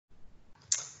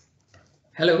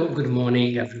Hello, good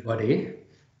morning, everybody.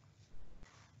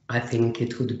 I think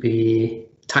it would be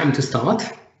time to start.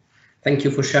 Thank you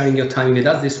for sharing your time with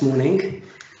us this morning,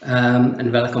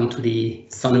 and welcome to the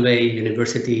Sunway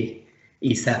University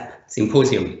ESAP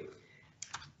Symposium.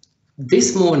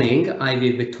 This morning, I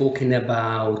will be talking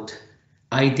about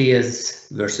ideas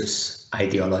versus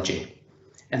ideology.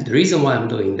 And the reason why I'm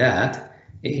doing that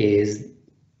is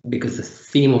because the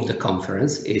theme of the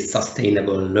conference is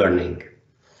sustainable learning.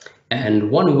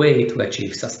 And one way to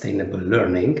achieve sustainable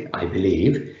learning, I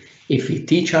believe, if we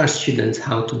teach our students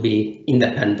how to be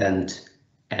independent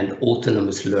and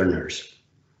autonomous learners.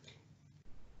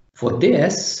 For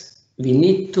this, we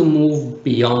need to move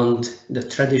beyond the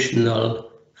traditional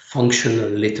functional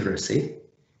literacy,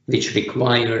 which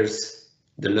requires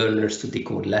the learners to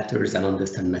decode letters and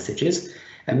understand messages.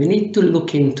 And we need to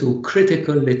look into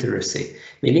critical literacy.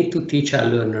 We need to teach our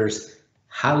learners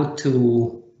how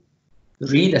to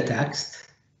read a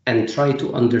text and try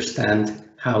to understand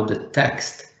how the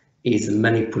text is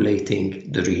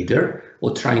manipulating the reader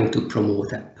or trying to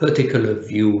promote a particular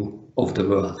view of the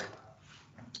world.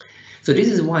 So this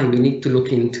is why we need to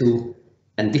look into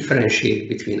and differentiate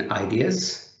between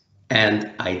ideas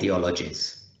and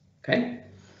ideologies. Okay?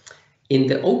 In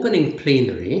the opening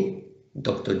plenary,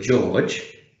 Dr. George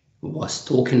was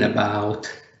talking about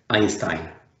Einstein,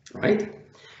 right?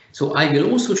 So I will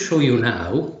also show you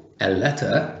now a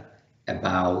letter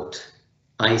about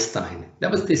Einstein.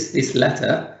 That was this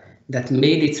letter that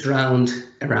made its round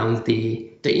around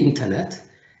the internet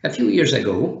a few years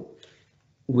ago,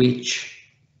 which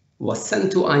was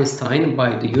sent to Einstein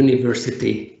by the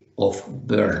University of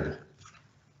Bern.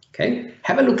 Okay,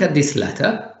 have a look at this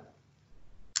letter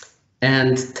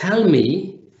and tell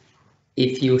me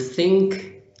if you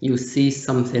think you see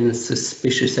something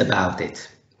suspicious about it.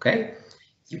 Okay,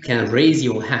 you can raise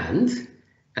your hand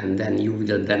and then you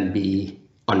will then be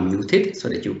unmuted so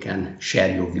that you can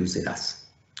share your views with us.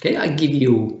 Okay, I give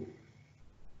you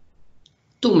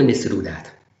 2 minutes to do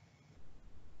that.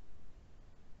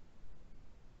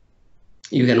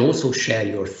 You can also share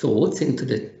your thoughts into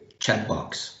the chat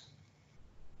box.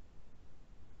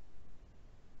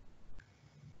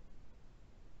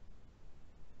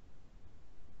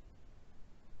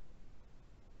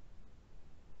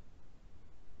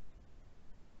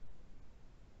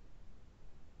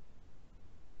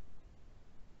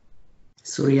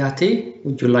 Suryati,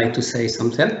 would you like to say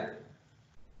something?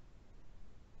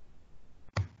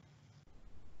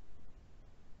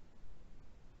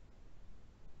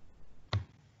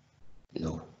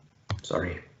 No,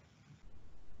 sorry.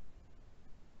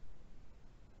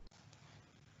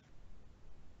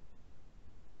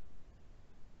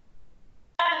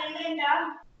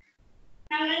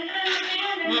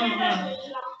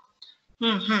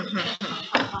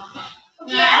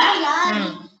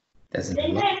 There's a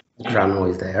background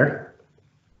noise there.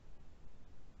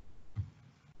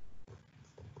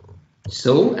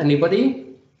 So,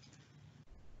 anybody?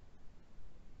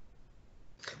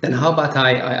 Then how about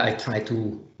I try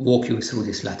to walk you through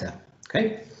this letter,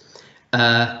 okay?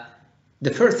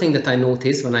 The first thing that I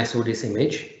noticed when I saw this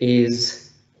image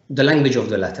is the language of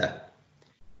the letter.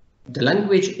 The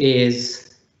language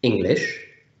is English,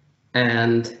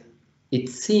 and it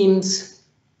seems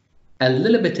a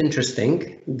little bit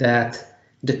interesting that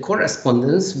the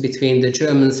correspondence between the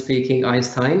German-speaking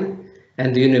Einstein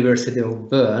and the University of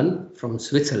Bern from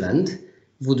Switzerland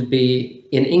would be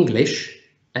in English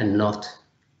and not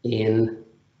in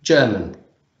German,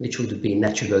 which would be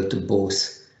natural to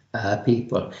both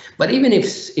people. But even if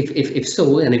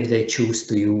so, and if they choose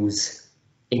to use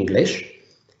English,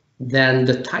 then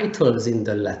the titles in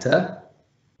the letter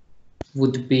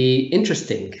would be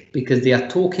interesting because they are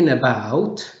talking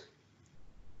about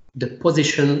the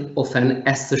position of an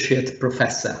associate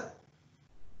professor.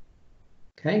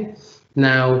 Okay,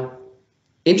 now,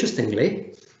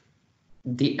 interestingly,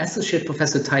 the associate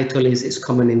professor title is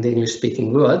common in the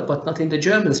English-speaking world, but not in the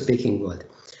German-speaking world.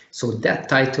 So that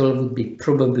title would be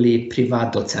probably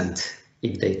Privatdozent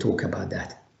if they talk about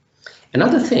that.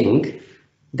 Another thing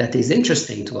that is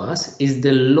interesting to us is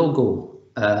the logo,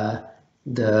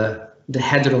 the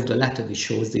header of the letter, which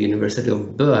shows the University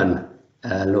of Bern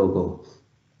logo.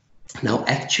 Now,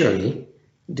 actually,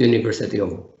 the University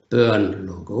of Bern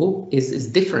logo is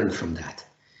different from that.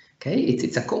 Okay,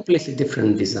 it's a completely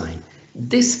different design.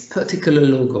 This particular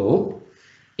logo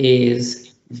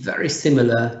is very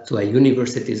similar to a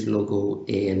university's logo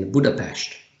in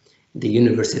Budapest, the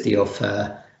University of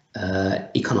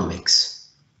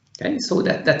Economics. Okay, so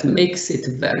that makes it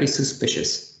very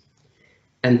suspicious.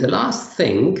 And the last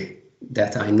thing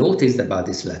that I noticed about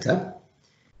this letter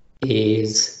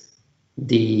is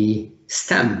the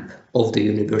stamp of the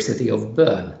University of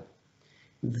Bern,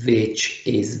 which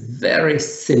is very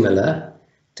similar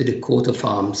to the coat of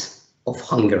arms of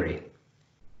Hungary.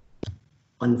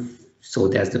 So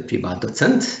there's the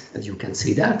Privatdozent, as you can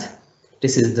see that.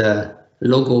 This is the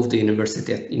logo of the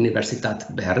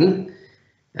Universitat Bern,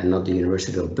 and not the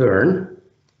University of Bern.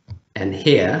 And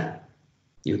here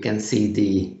you can see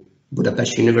the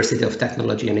Budapest University of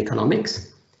Technology and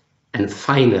Economics. And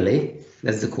finally,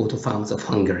 that's the coat of arms of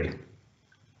Hungary.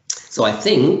 So I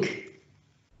think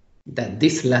that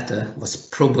this letter was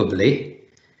probably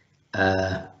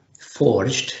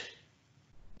forged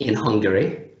in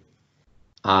Hungary.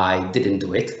 I didn't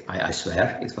do it, I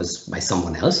swear, it was by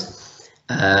someone else,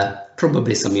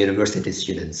 probably some university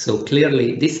students. So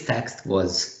clearly this text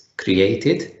was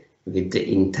created with the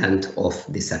intent of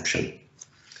deception.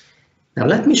 Now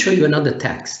let me show you another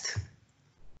text.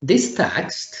 This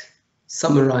text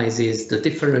summarizes the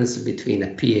difference between a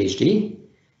PhD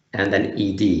and an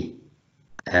ED,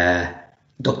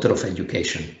 Doctor of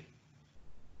Education.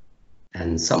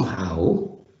 And somehow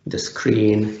the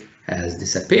screen has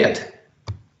disappeared.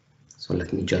 So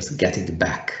let me just get it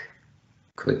back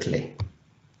quickly.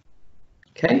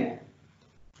 Okay,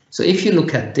 so if you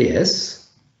look at this,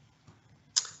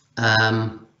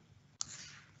 let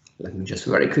me just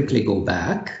very quickly go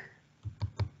back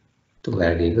to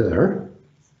where we were.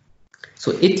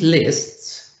 So it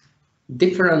lists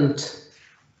different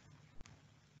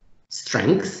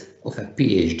strengths of a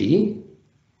PhD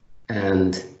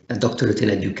and a doctorate in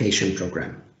education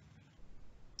program.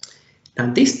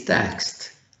 Now this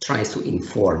text tries to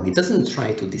inform, it doesn't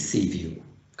try to deceive you,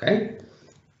 okay?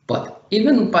 But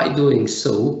even by doing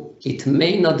so, it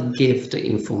may not give the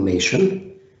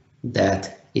information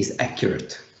that is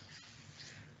accurate.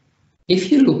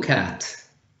 If you look at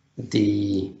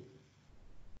the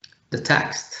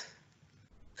text,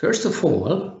 first of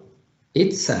all,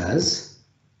 it says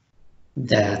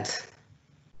that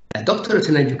a doctorate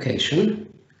in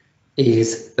education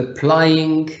is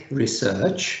applying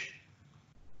research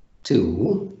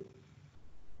to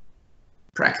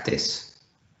practice,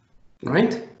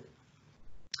 right?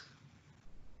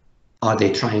 Are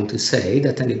they trying to say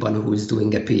that anyone who is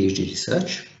doing a PhD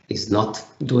research is not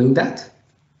doing that?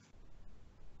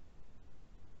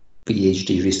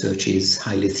 PhD research is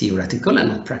highly theoretical and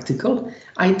not practical.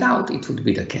 I doubt it would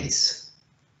be the case.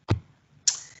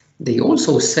 They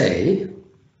also say,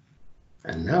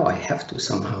 and now I have to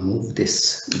somehow move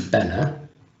this banner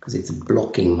because it's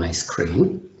blocking my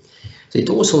screen. So it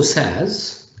also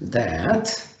says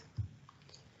that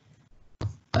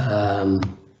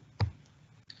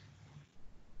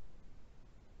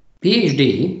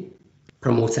PhD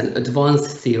promotes an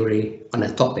advanced theory on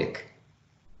a topic,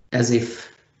 as if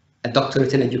a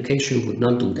doctorate in education would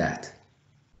not do that.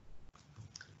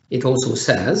 It also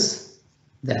says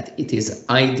that it is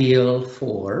ideal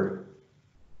for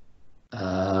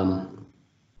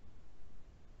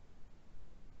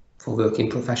working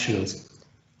professionals.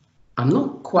 I'm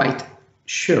not quite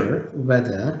sure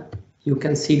whether you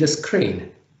can see the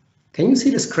screen. Can you see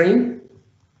the screen?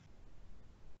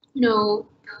 No.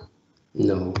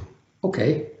 No.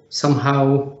 Okay.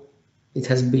 Somehow it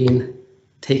has been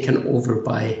taken over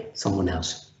by someone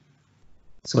else.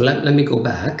 So let me go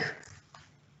back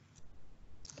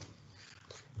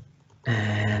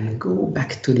and go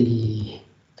back to the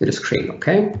screen,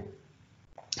 okay?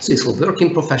 So it's for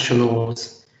working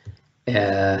professionals,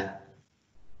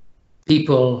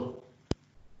 people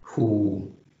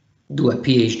who do a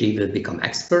PhD will become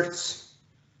experts,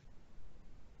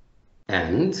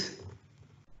 and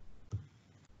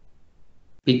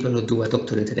people who do a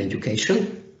doctorate in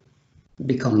education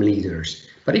become leaders.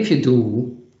 But if you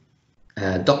do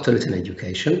a doctorate in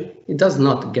education, it does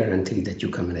not guarantee that you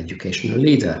become an educational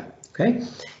leader, okay?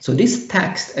 So this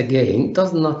text, again,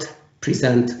 does not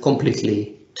present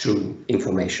completely true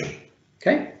information,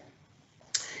 okay?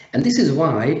 And this is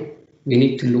why we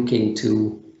need to look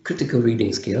into critical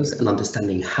reading skills and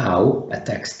understanding how a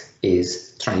text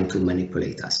is trying to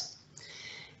manipulate us.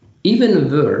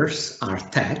 Even worse are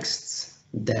texts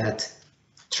that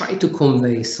try to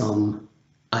convey some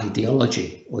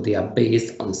ideology, or they are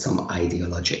based on some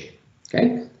ideology,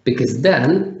 okay? Because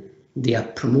then they are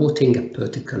promoting a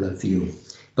particular view.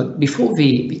 But before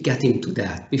we get into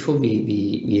that, before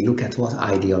we look at what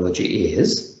ideology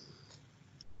is,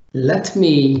 let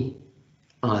me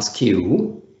ask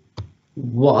you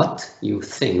what you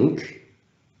think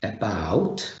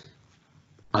about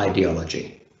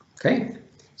ideology, okay?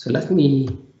 So let me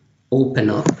open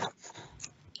up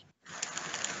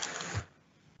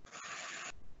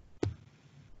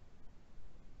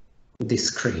the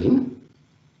screen.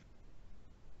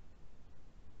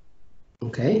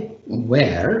 okay,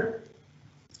 where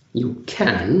you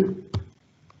can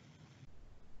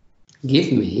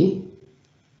give me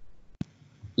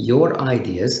your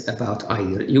ideas about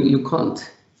either. You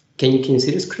can't. Can you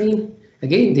see the screen?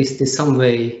 Again, this some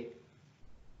way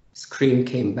screen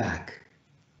came back.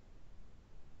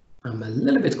 I'm a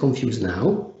little bit confused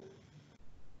now.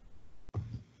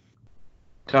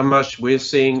 Tamas, we're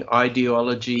seeing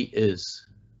ideology is.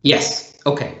 Yes,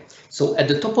 okay. So at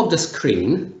the top of the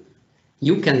screen,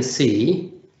 you can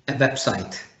see a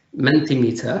website,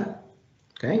 Mentimeter,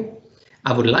 okay?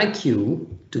 I would like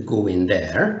you to go in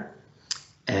there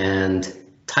and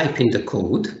type in the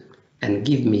code and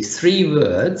give me 3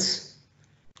 words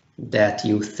that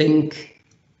you think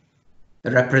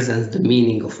represents the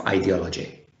meaning of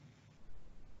ideology.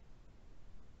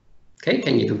 Okay,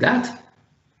 can you do that?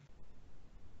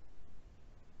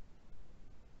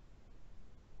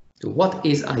 So what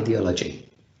is ideology?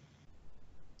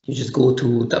 You just go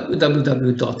to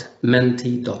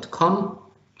www.menti.com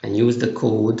and use the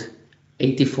code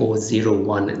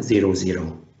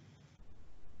 840100.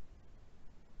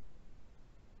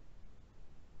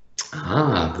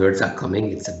 Ah, words are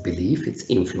coming. It's a belief, it's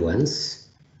influence,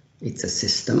 it's a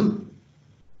system.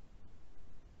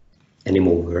 Any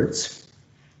more words?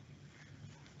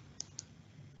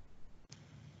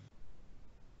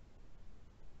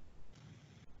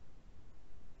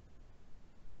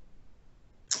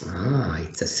 Ah,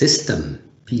 it's a system,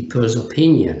 people's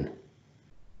opinion,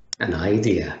 an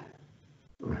idea.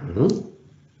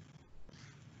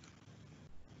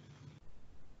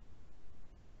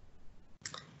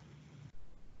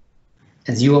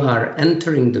 As you are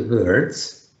entering the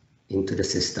words into the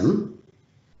system,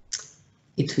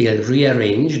 it will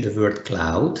rearrange the word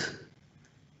cloud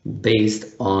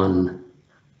based on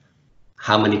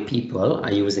how many people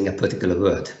are using a particular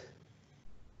word.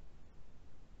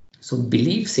 So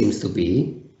belief seems to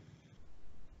be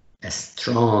a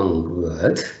strong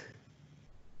word.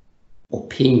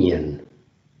 Opinion.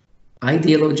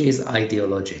 Ideology is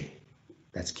ideology.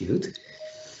 That's cute.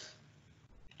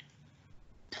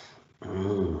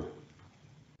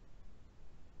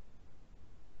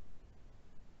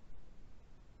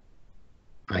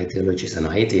 Ideology is an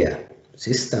idea,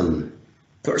 system,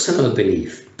 personal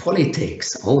belief,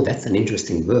 politics. Oh, that's an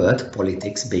interesting word,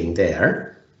 politics being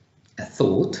there. A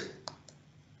thought.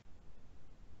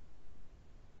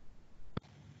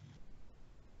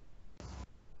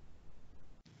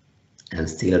 And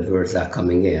still words are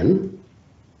coming in.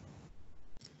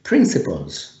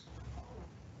 Principles,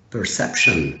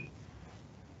 perception.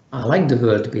 I like the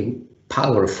word being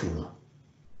powerful.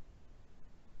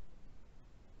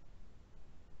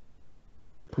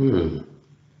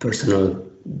 Personal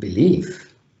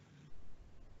belief.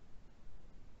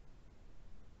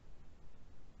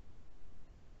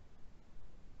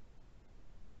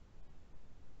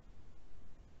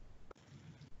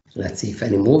 Let's see if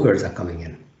any more words are coming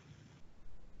in.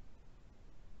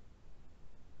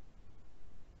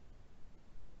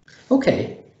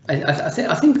 Okay, I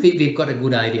think we've got a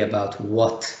good idea about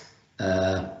what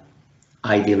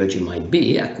ideology might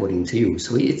be, according to you.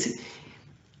 So it's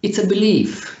a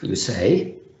belief, you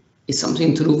say. It's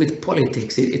something to do with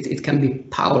politics. It can be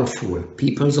powerful,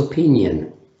 people's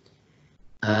opinion,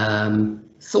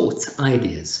 thoughts,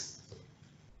 ideas.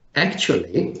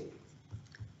 Actually,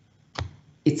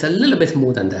 it's a little bit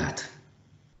more than that.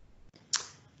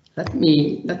 Let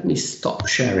me stop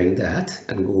sharing that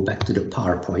and go back to the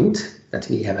PowerPoint that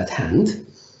we have at hand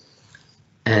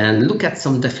and look at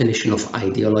some definition of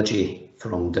ideology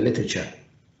from the literature.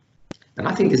 And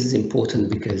I think this is important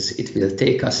because it will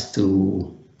take us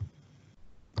to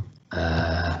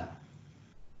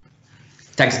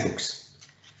textbooks.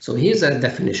 So here's a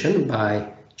definition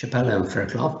by Chappell and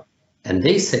Fairclough, and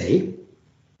they say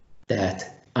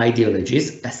that ideology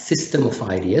is a system of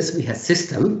ideas. We have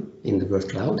system in the word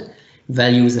cloud,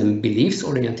 values and beliefs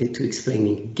oriented to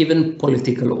explaining given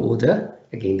political order.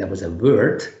 Again, that was a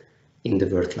word in the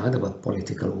word cloud about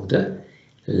political order,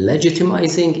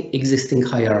 legitimizing existing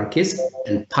hierarchies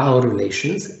and power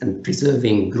relations and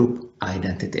preserving group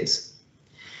identities.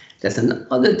 There's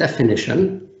another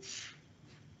definition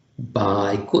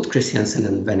by Kurt Christiansen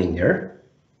and Wenninger,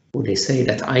 where they say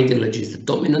that ideology is the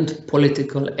dominant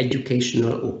political,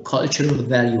 educational, or cultural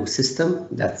value system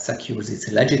that secures its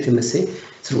legitimacy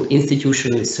through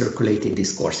institutionally circulated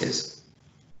discourses.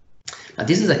 Now,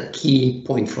 this is a key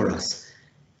point for us,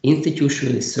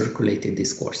 institutionally circulated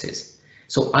discourses.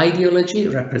 So ideology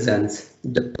represents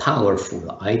the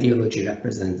powerful, ideology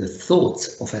represents the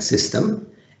thoughts of a system,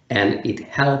 and it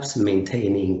helps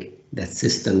maintaining that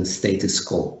system's status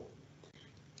quo.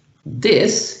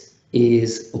 This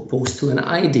is opposed to an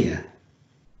idea.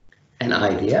 an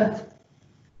idea,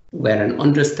 where an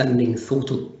understanding,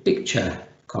 thought, or picture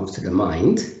comes to the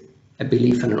mind, a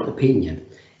belief and an opinion.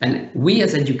 And we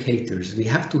as educators, we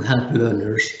have to help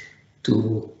learners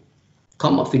to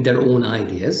come up with their own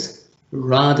ideas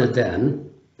rather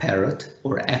than parrot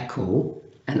or echo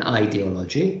an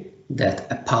ideology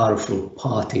that a powerful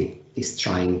party is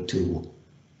trying to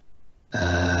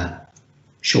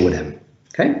show them.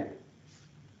 Okay.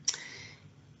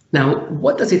 Now,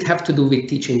 what does it have to do with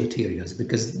teaching materials?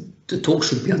 Because the talk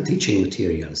should be on teaching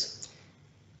materials.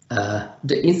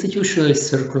 The institutionalist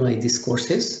circular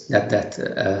discourses that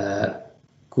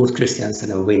Kurt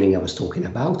Christiansen and Winning I was talking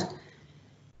about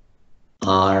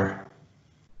are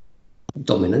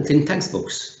dominant in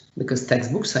textbooks, because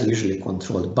textbooks are usually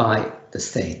controlled by the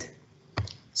state.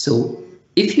 So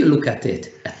if you look at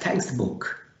it, a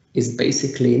textbook is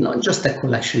basically not just a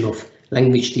collection of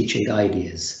language teaching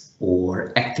ideas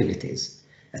or activities.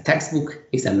 A textbook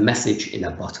is a message in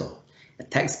a bottle. A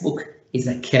textbook is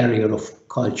a carrier of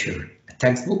culture. A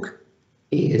textbook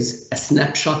is a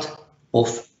snapshot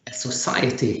of a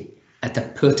society at a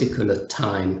particular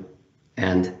time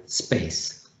and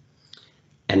space.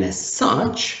 And as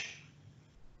such,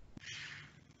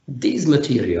 these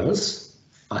materials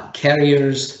are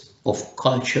carriers of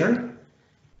culture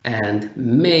and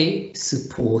may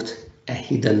support a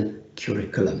hidden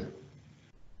curriculum.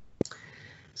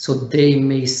 So they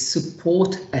may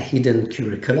support a hidden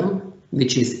curriculum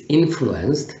which is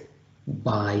influenced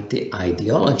by the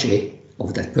ideology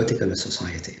of that particular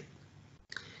society.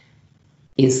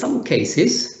 In some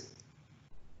cases,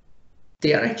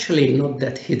 they are actually not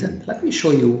that hidden. Let me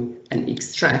show you an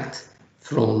extract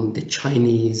from the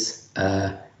Chinese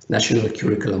National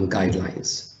Curriculum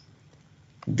Guidelines.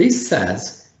 This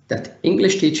says that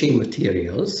English teaching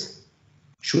materials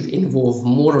should involve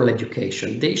moral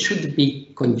education. They should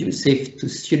be conducive to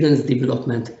students'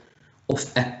 development of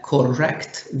a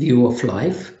correct view of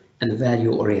life and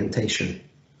value orientation.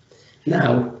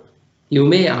 Now, you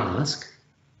may ask,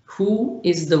 who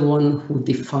is the one who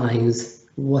defines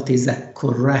what is a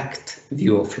correct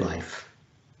view of life?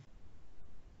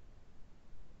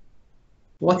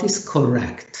 What is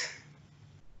correct?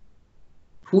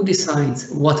 Who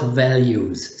decides what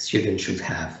values students should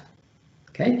have?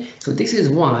 Okay, so this is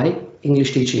why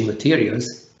English teaching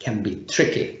materials can be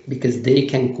tricky, because they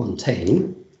can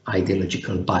contain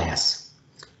ideological bias.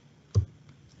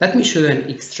 Let me show you an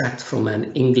extract from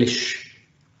an English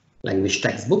language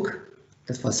textbook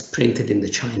that was printed in the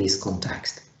Chinese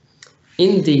context.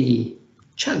 In the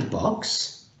chat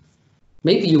box,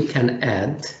 maybe you can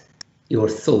add your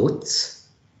thoughts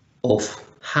of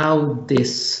how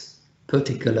this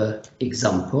particular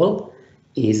example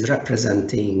is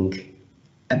representing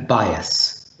a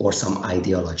bias or some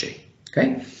ideology.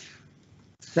 Okay,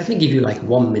 let me give you like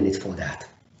 1 minute for that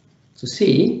to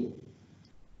see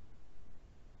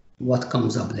what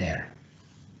comes up there.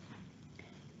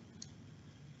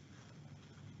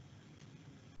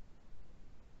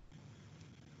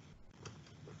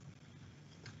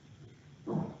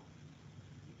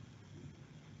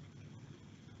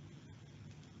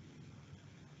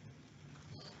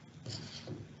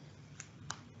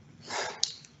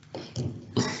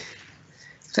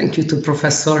 Thank you to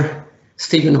Professor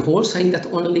Stephen Hall saying that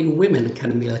only women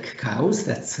can milk cows.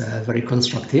 That's very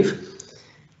constructive.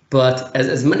 But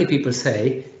as many people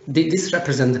say, this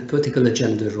represents particular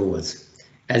gender roles.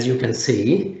 As you can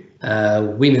see,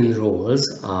 women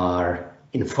roles are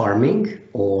in farming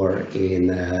or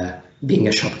in being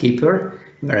a shopkeeper,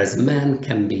 whereas men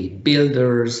can be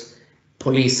builders,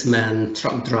 policemen,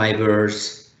 truck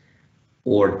drivers,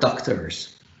 or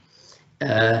doctors.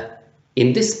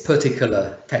 In this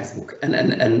particular textbook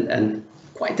and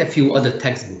quite a few other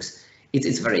textbooks,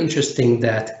 it's very interesting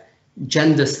that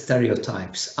gender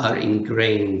stereotypes are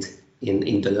ingrained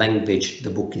in the language the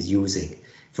book is using.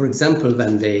 For example,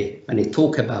 when they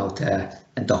talk about a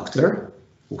doctor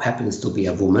who happens to be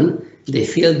a woman, they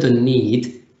feel the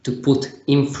need to put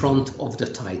in front of the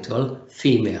title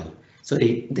female. So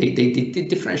they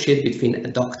differentiate between a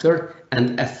doctor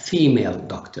and a female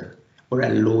doctor, or a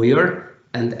lawyer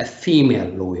and a female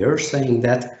lawyer, saying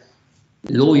that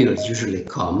lawyers usually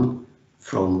come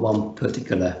from one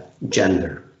particular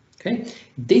gender. Okay,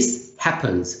 this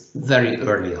happens very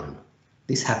early on.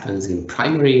 This happens in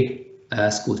primary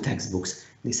school textbooks.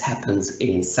 This happens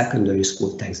in secondary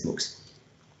school textbooks.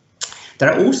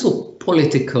 There are also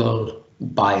political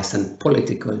bias and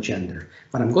political gender.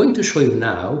 What I'm going to show you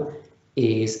now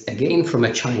is again from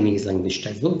a Chinese language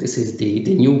textbook. This is the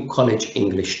New College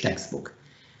English textbook.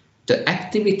 The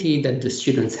activity that the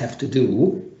students have to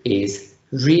do is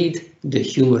read the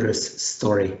humorous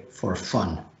story for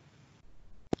fun.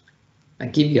 I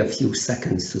give you a few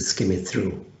seconds to skim it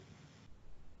through.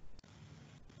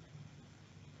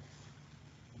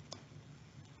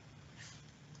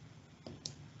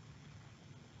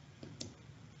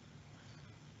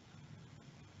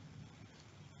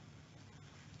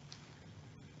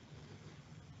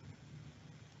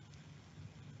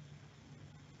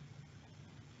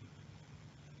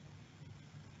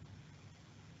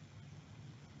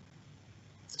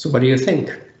 So what do you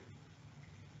think?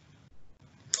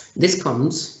 This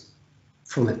comes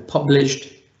from a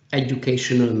published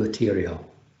educational material.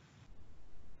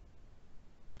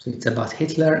 So it's about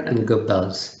Hitler and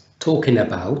Goebbels talking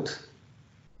about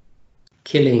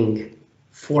killing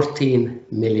 14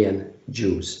 million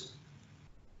Jews.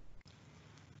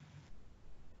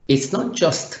 It's not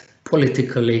just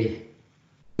politically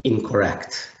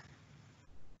incorrect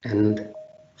and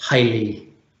highly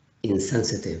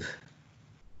insensitive,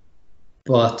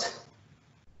 but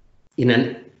in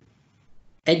an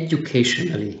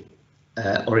educationally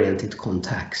oriented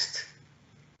context.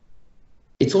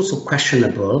 It's also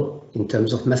questionable in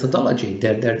terms of methodology.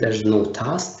 There's no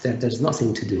task, there's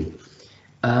nothing to do.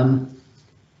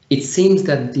 It seems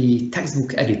that the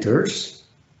textbook editors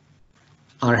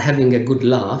are having a good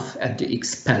laugh at the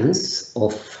expense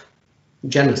of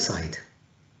genocide.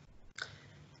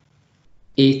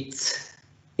 It's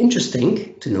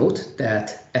interesting to note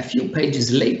that a few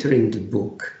pages later in the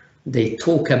book, they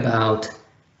talk about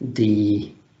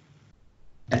the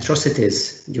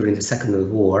atrocities during the Second World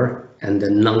War and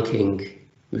the Nanking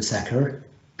massacre,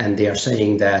 and they are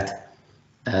saying that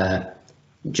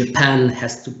Japan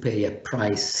has to pay a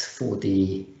price for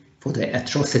the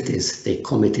atrocities they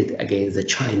committed against the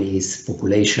Chinese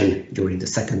population during the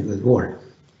Second World War.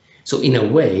 So in a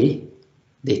way,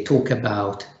 they talk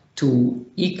about two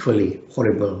equally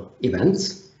horrible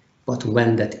events, but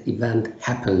when that event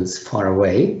happens far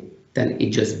away, then it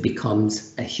just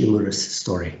becomes a humorous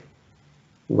story.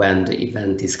 When the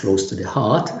event is close to the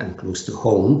heart and close to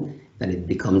home, then it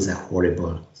becomes a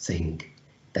horrible thing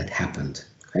that happened.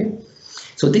 Okay?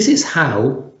 So this is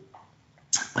how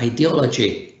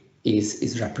ideology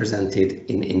is represented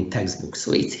in textbooks.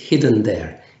 So it's hidden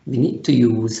there. We need to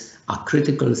use our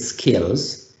critical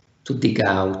skills to dig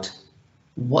out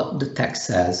what the text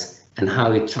says and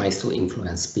how it tries to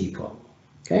influence people.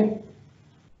 Okay?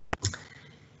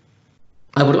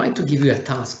 I would like to give you a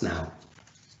task now.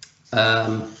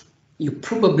 You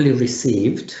probably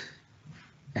received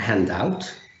a handout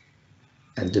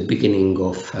at the beginning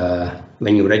of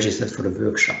when you registered for the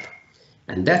workshop.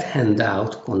 And that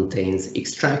handout contains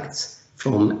extracts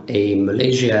from a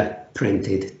Malaysia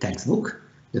printed textbook,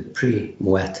 the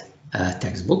pre-Moet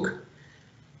textbook,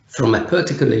 from a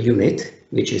particular unit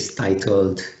which is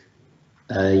titled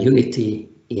Unity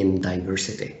in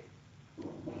Diversity.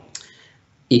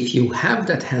 If you have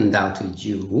that handout with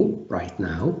you right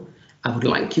now, I would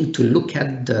like you to look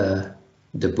at the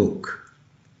book,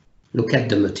 look at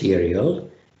the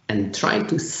material, and try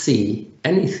to see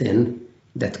anything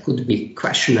that could be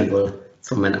questionable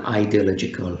from an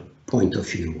ideological point of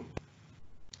view.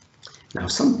 Now,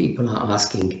 some people are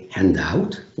asking,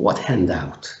 handout? What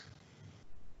handout?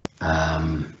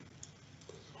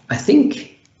 I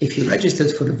think if you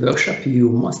registered for the workshop, you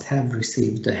must have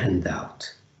received the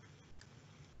handout.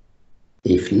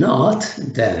 If not,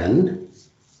 then,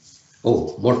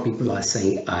 oh, more people are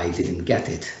saying I didn't get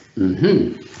it.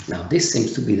 Now this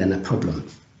seems to be then a problem.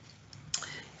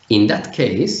 In that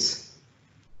case,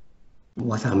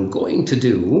 what I'm going to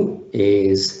do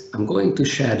is I'm going to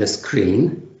share the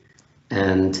screen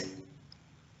and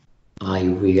I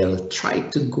will try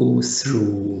to go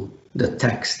through the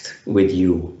text with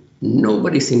you.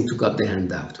 Nobody seemed to got the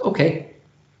handout. Okay,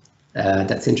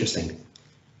 that's interesting.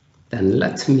 Then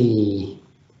let me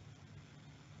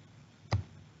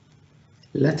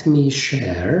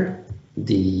share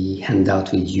the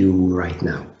handout with you right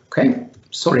now. Okay,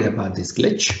 sorry about this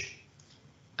glitch.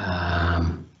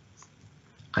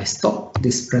 I stop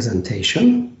this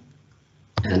presentation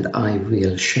and I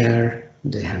will share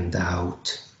the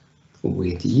handout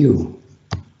with you.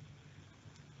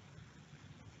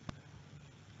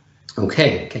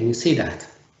 Okay, can you see that?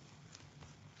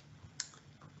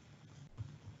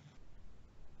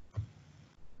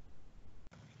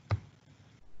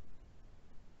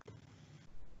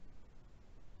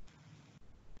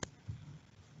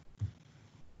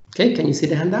 Okay, can you see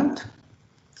the handout?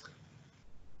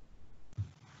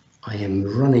 I am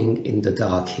running in the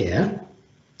dark here,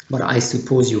 but I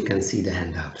suppose you can see the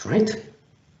handout, right?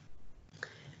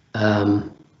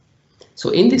 So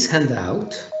in this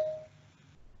handout,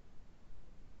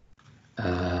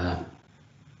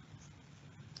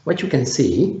 what you can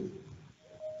see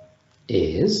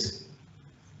is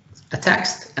a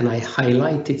text and I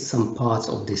highlighted some parts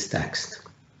of this text.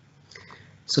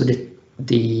 So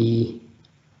the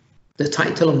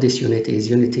title of this unit is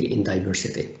Unity in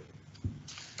Diversity.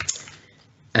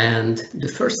 And the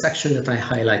first section that I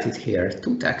highlighted here,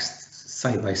 two texts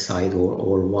side by side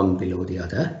or one below the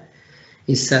other,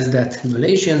 it says that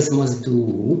Malaysians must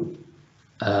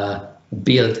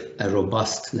build a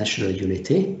robust national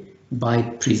unity by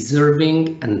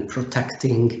preserving and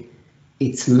protecting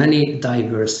its many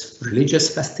diverse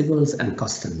religious festivals and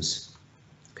customs.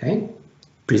 Okay?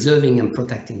 Preserving and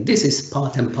protecting. This is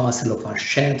part and parcel of our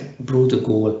shared broader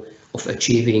goal of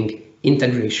achieving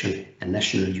integration and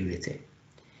national unity.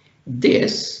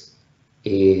 This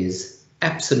is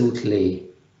absolutely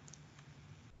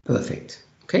perfect.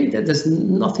 Okay, there's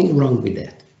nothing wrong with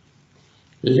that.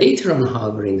 Later on,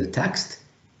 however, in the text,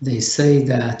 they say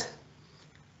that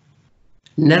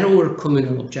narrower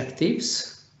communal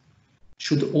objectives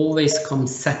should always come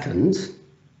second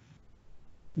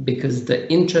because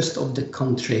the interest of the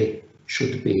country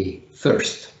should be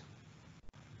first.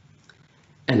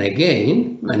 And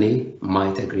again, many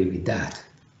might agree with that.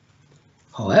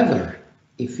 However,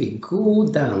 if we go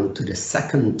down to the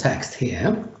second text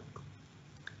here,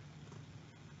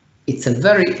 it's a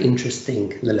very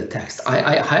interesting little text.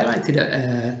 I highlighted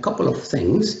a couple of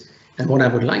things, and what I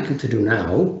would like you to do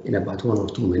now, in about 1 or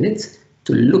 2 minutes,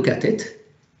 to look at it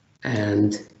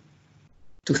and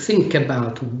to think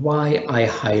about why I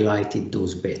highlighted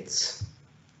those bits.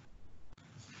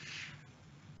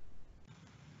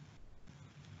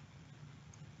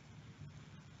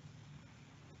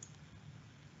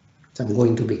 So I'm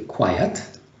going to be quiet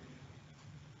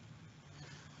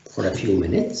for a few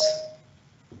minutes.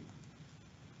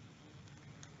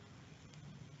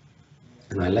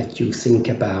 And I let you think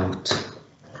about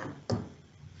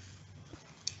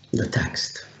the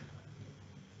text.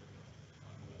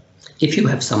 If you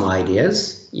have some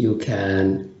ideas, you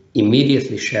can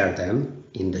immediately share them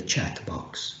in the chat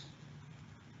box.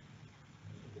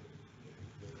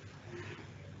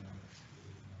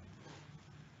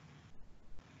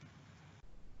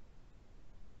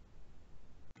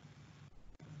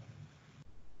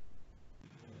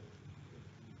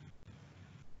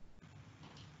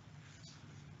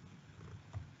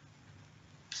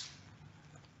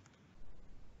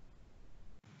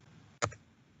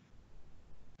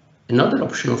 Another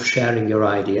option of sharing your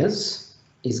ideas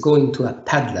is going to a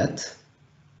Padlet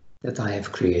that I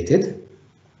have created.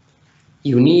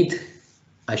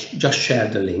 I just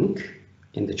shared the link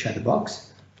in the chat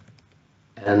box,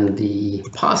 and the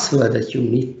password that you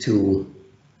need to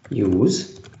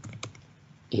use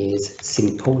is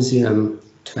Symposium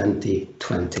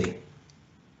 2020.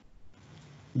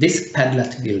 This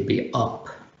Padlet will be up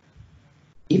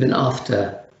even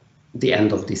after the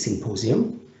end of the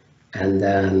symposium. And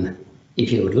then,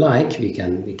 if you would like, we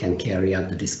can carry out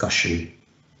the discussion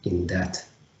in that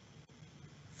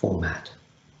format.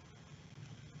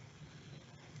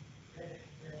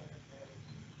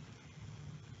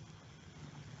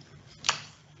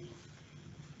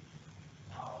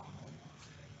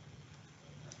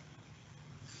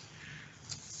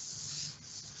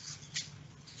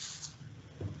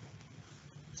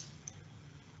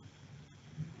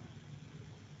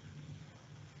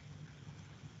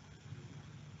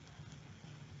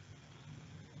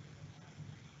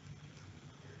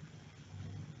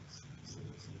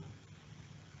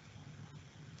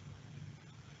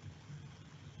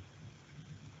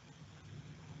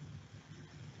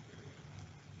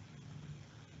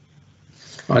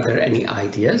 Are there any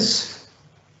ideas?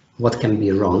 What can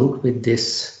be wrong with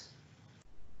this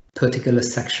particular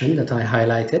section that I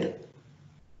highlighted?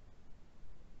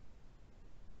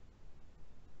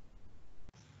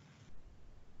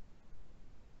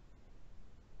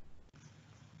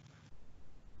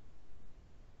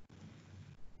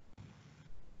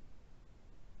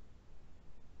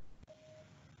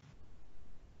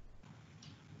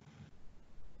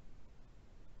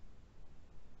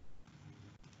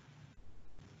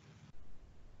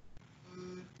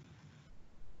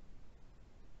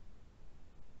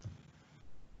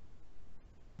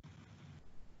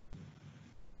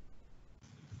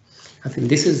 I think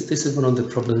this is one of the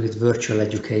problems with virtual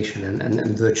education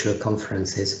and virtual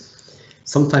conferences.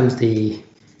 Sometimes the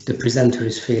presenter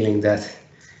is feeling that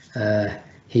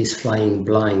he's flying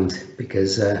blind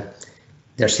because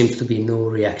there seems to be no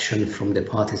reaction from the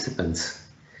participants.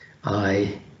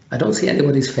 I don't see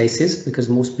anybody's faces because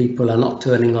most people are not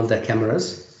turning on their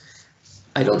cameras.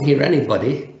 I don't hear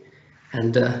anybody,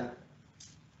 and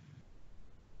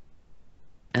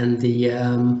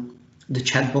the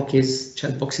chat box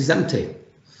is empty.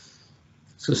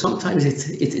 So sometimes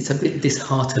it's a bit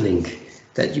disheartening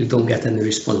that you don't get any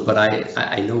response, but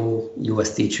I know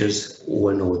US teachers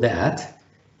all know that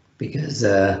because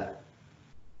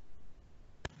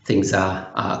things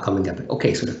are coming up.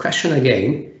 Okay, so the question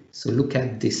again, so look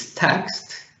at this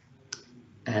text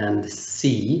and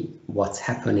see what's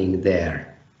happening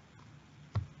there.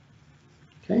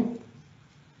 Okay.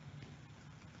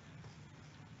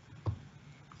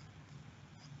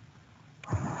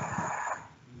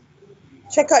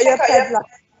 Check out your Padlet.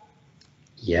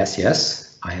 Yes,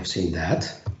 yes, I have seen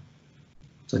that.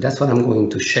 So that's what I'm going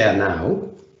to share now.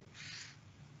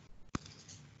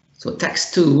 So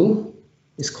text 2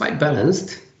 is quite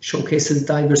balanced, showcases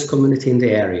diverse community in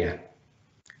the area.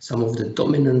 Some of the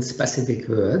dominant specific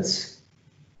words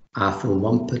are from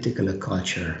one particular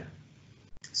culture.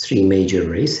 3 major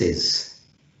races.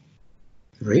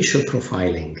 Racial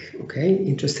profiling. Okay,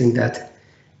 interesting that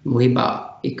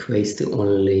Muhiba equates to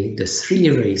only the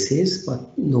 3 races,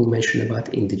 but no mention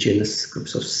about indigenous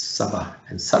groups of Sabah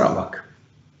and Sarawak.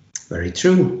 Very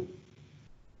true.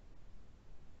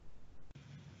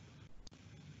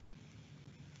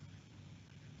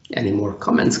 Any more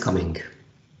comments coming?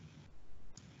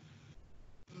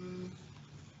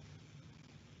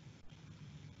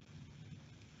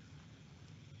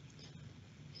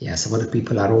 Yeah, some other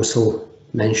people are also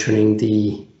mentioning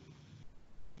the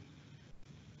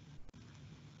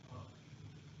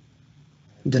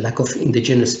lack of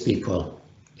indigenous people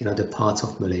in other parts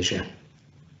of Malaysia.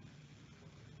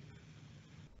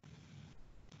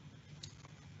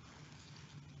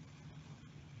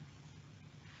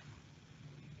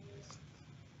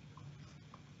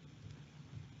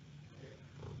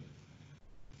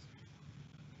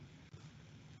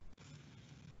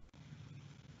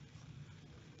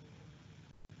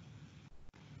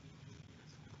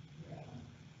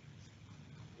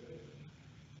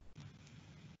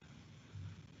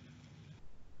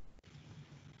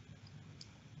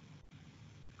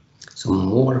 Some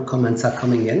more comments are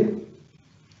coming in.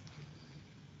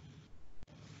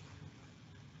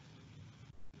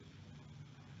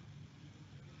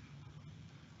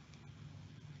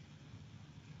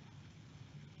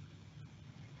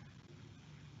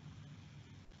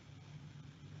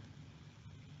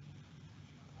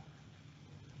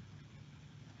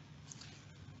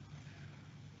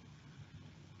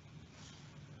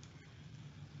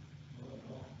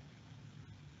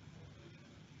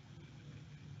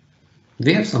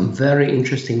 We have some very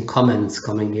interesting comments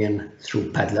coming in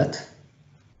through Padlet.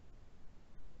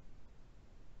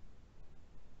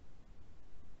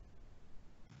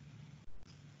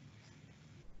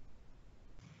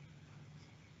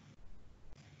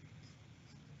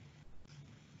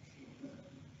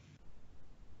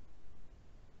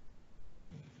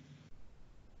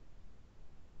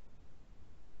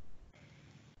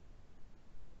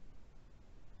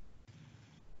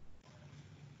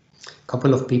 A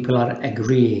couple of people are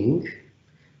agreeing,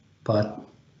 but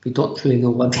we don't really know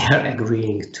what they are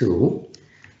agreeing to,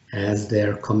 as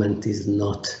their comment is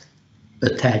not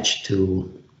attached to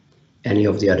any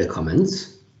of the other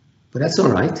comments, but that's all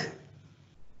right.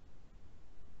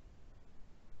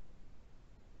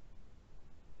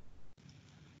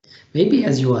 Maybe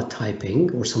as you are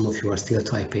typing, or some of you are still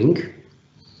typing,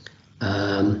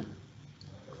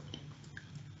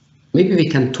 maybe we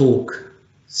can talk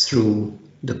through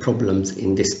the problems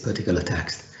in this particular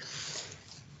text.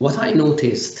 What I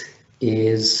noticed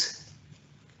is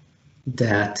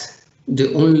that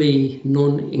the only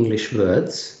non-English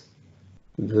words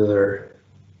were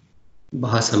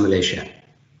Bahasa Malaysia,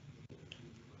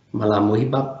 Malam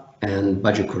Muhibab and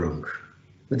Baju Kurung.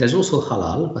 But there's also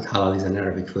halal, but halal is an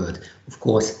Arabic word, of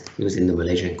course, used in the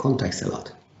Malaysian context a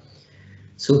lot.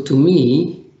 So to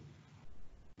me,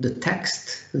 the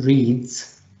text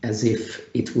reads as if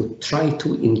it would try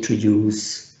to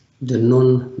introduce the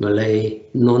non-Malay,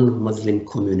 non-Muslim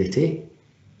community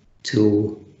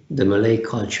to the Malay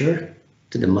culture,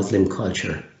 to the Muslim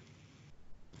culture.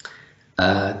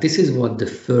 This is what the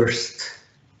first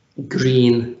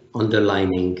green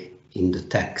underlining in the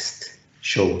text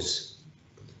shows.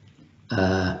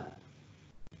 They're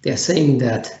saying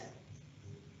that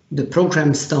the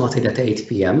program started at 8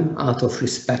 p.m. out of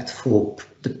respect for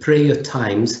the prayer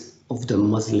times of the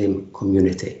Muslim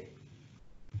community.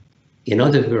 In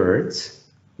other words,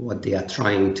 what they are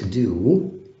trying to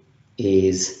do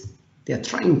is they are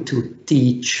trying to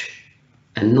teach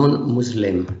a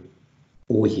non-Muslim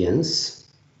audience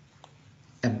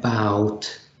about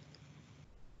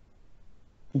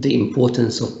the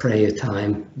importance of prayer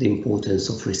time, the importance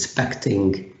of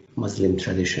respecting Muslim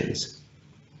traditions.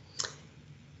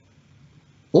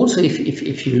 Also,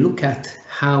 if you look at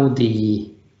how the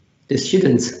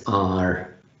students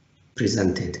are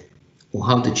presented, or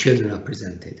how the children are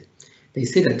presented. They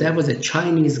say that there was a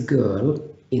Chinese girl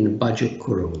in baju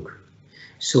kurung.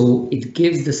 So it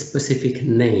gives the specific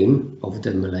name of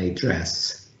the Malay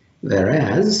dress,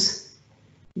 whereas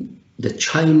the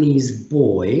Chinese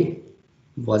boy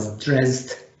was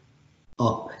dressed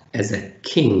up as a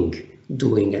king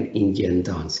doing an Indian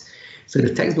dance. So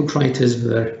the textbook writers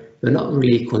were not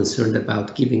really concerned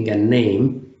about giving a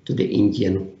name to the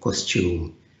Indian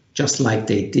costume, just like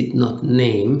they did not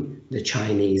name the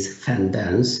Chinese fan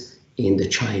dance in the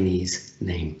Chinese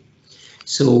name.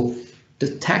 So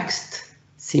the text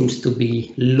seems to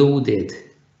be loaded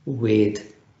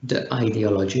with the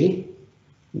ideology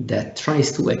that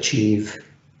tries to achieve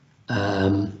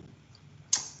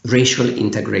racial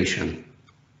integration.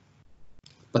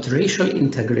 But racial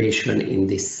integration in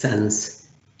this sense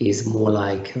is more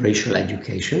like racial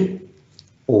education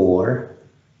or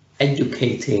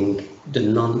educating the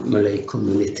non-Malay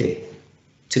community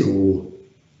to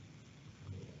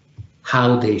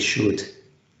how they should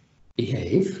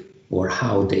behave or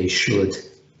how they should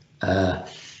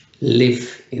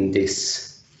live in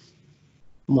this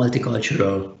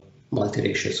multicultural,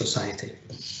 multiracial society.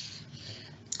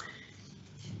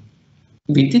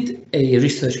 We did a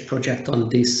research project on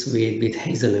this with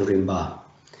Hazel and Rimba.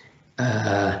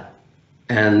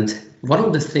 And one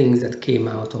of the things that came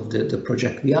out of the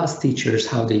project, we asked teachers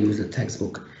how they use the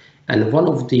textbook. And one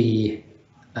of the,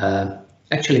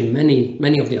 actually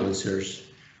many of the answers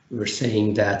were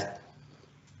saying that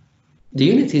the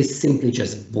unit is simply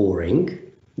just boring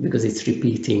because it's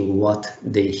repeating what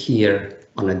they hear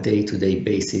on a day-to-day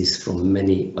basis from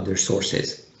many other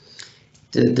sources.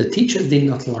 The teachers did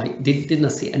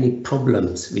not see any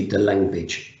problems with the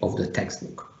language of the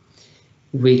textbook,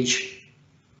 which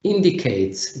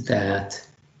indicates that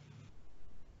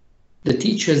the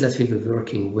teachers that we were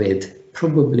working with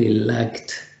probably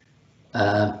lacked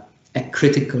a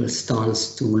critical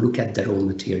stance to look at their own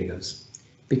materials.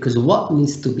 Because what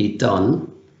needs to be done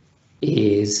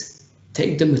is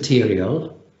take the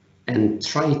material and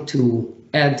try to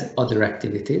add other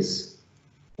activities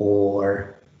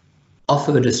or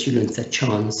offer the students a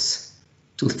chance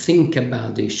to think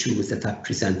about the issues that are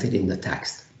presented in the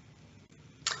text.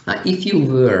 Now, if you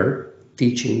were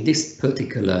teaching this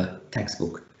particular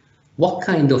textbook, what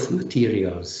kind of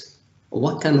materials or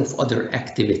what kind of other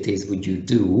activities would you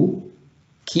do,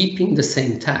 keeping the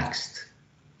same text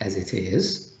as it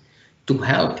is, to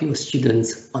help your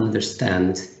students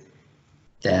understand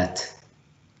that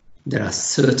there are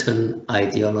certain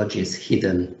ideologies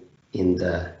hidden in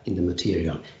the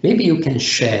material? Maybe you can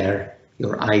share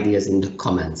your ideas in the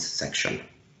comments section.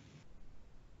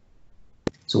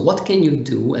 So what can you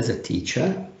do as a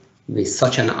teacher with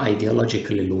such an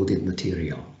ideologically loaded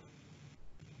material?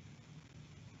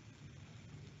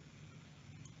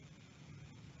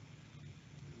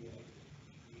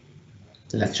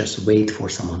 Let's just wait for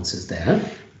some answers there.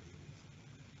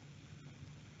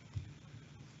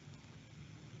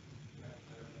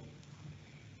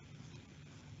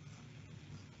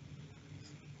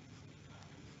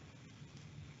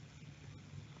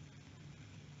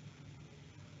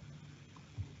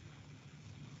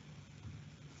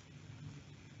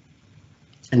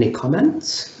 Any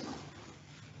comments?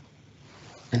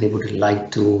 Anybody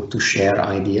like to share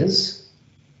ideas?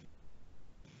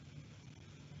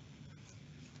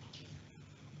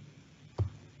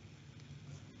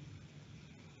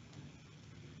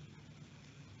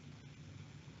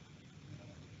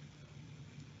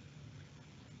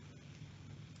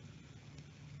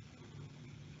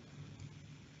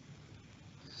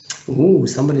 Ooh,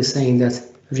 somebody's saying that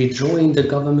redrawing the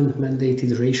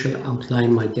government-mandated racial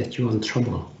outline might get you in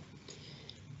trouble.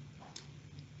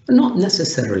 Not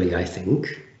necessarily, I think.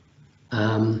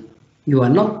 You are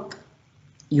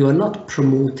not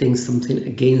promoting something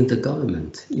against the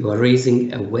government. You are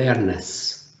raising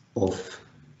awareness of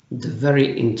the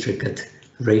very intricate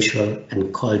racial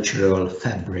and cultural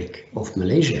fabric of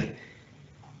Malaysia.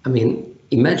 I mean,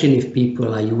 imagine if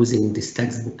people are using this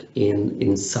textbook in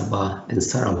Sabah and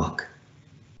Sarawak.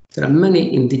 There are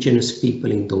many indigenous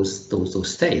people in those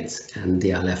states and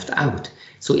they are left out.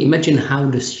 So imagine how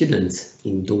the students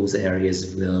in those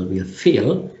areas will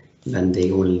feel when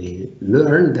they only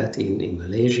learn that in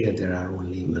Malaysia there are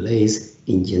only Malays,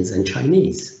 Indians and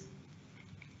Chinese.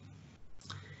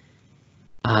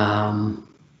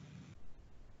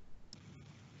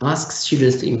 Ask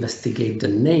students to investigate the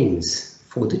names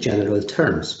for the general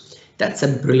terms. That's a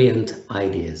brilliant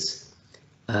idea.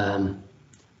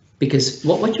 Because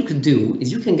what you could do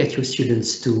is you can get your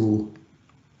students to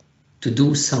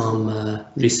do some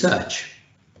research.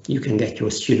 You can get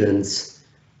your students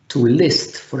to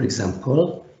list, for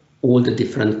example, all the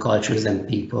different cultures and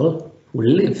people who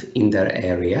live in their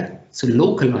area, so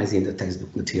localizing the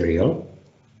textbook material,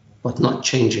 but not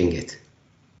changing it.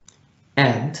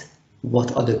 Add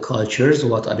what other cultures,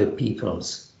 what other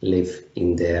peoples live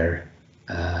in their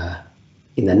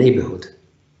neighborhood.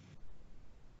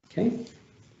 Okay.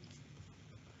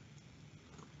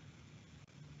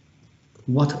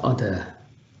 What other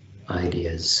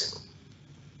ideas?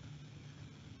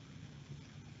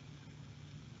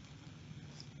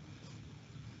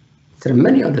 There are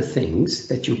many other things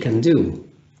that you can do.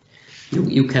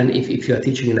 You can, if you are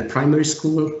teaching in a primary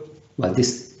school, well,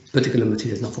 this particular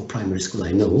material is not for primary school,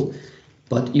 I know,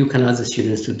 but you can ask the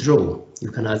students to draw. You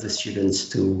can ask the students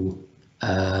to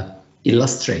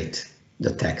illustrate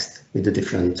the text with the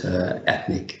different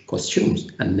ethnic costumes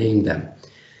and name them.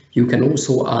 You can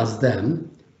also ask them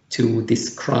to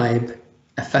describe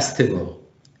a festival,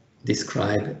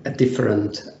 describe a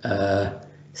different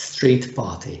street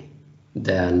party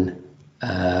than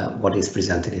what is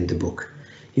presented in the book.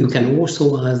 You can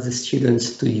also ask the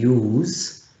students to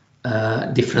use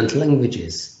different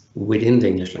languages within the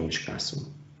English language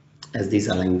classroom, as these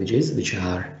are languages which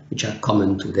are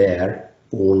common to their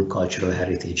own cultural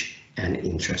heritage and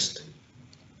interest.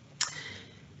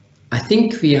 I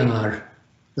think we are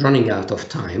running out of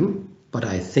time, but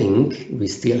I think we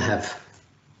still have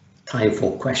time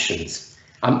for questions.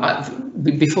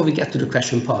 Before we get to the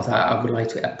question part, I would like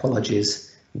to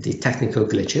apologize the technical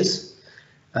glitches.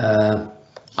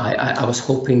 I was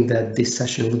hoping that this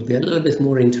session would be a little bit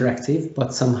more interactive,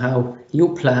 but somehow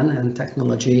you plan and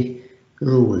technology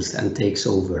rules and takes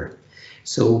over.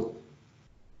 So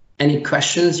any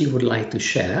questions you would like to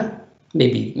share,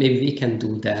 maybe we can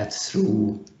do that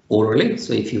through orally.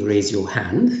 So if you raise your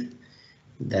hand,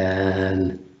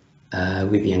 then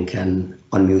Vivian can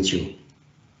unmute you.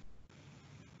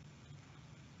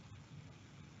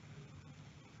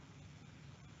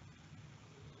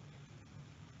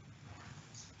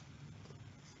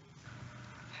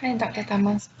 Hi, Dr.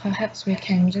 Tamas. Perhaps we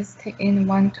can just take in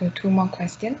 1 to 2 more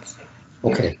questions.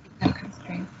 Okay. No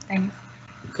constraint. Thanks.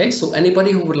 Okay, so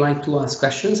anybody who would like to ask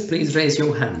questions, please raise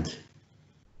your hand.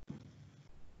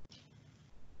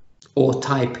 Or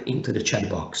type into the chat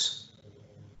box.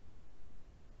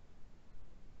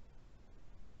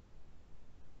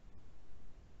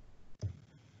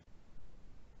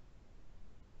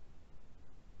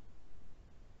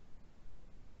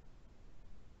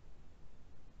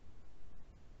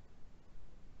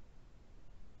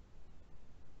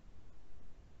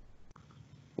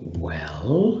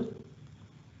 Well,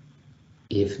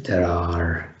 if there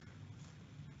are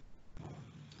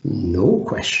no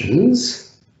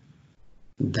questions,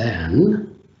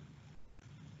 then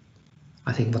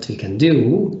I think what we can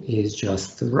do is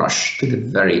just rush to the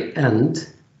very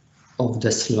end of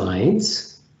the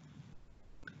slides,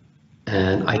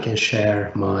 and I can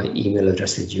share my email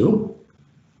address with you.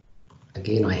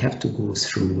 Again, I have to go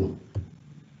through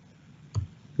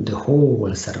the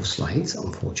whole set of slides,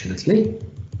 unfortunately.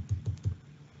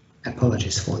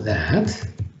 Apologies for that.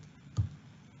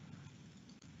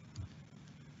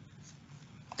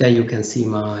 There you can see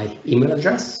my email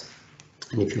address,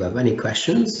 and if you have any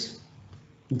questions,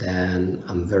 then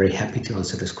I'm very happy to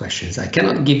answer those questions. I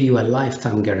cannot give you a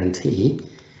lifetime guarantee,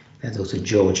 as also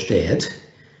George did,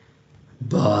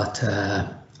 but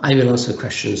I will answer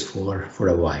questions for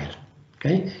a while.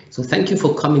 Okay, so thank you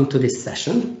for coming to this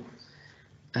session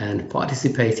and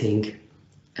participating,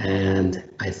 and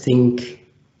I think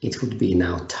it would be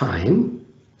now time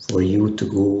for you to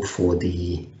go for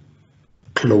the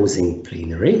closing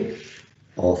plenary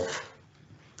of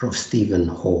Prof. Stephen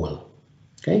Hall.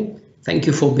 Okay, thank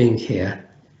you for being here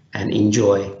and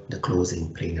enjoy the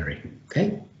closing plenary.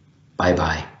 Okay,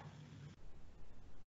 bye-bye.